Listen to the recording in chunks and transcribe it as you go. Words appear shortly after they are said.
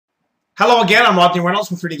Hello again, I'm Rodney Reynolds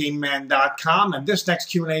from 3dgameman.com, and this next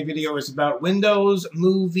Q&A video is about Windows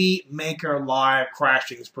Movie Maker Live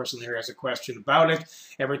crashing. This person here has a question about it.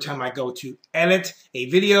 Every time I go to edit a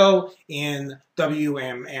video in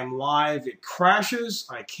WMM Live, it crashes.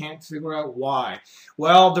 I can't figure out why.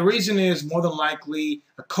 Well, the reason is more than likely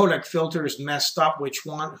a codec filter is messed up. Which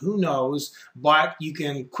one? Who knows? But you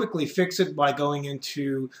can quickly fix it by going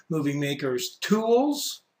into Movie Maker's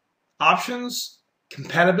Tools, Options,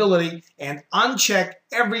 Compatibility, and uncheck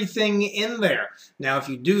everything in there. Now, if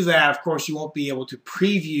you do that, of course, you won't be able to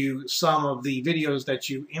preview some of the videos that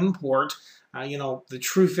you import. The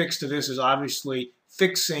true fix to this is obviously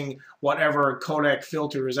fixing whatever codec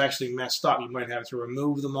filter is actually messed up. You might have to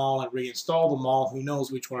remove them all and reinstall them all. Who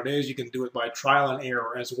knows which one it is? You can do it by trial and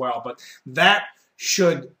error as well. But that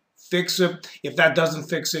should fix it. If that doesn't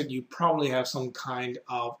fix it, you probably have some kind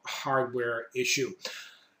of hardware issue.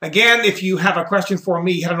 Again, if you have a question for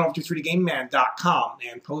me, head on over to 3dgameman.com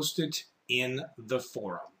and post it in the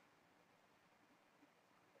forum.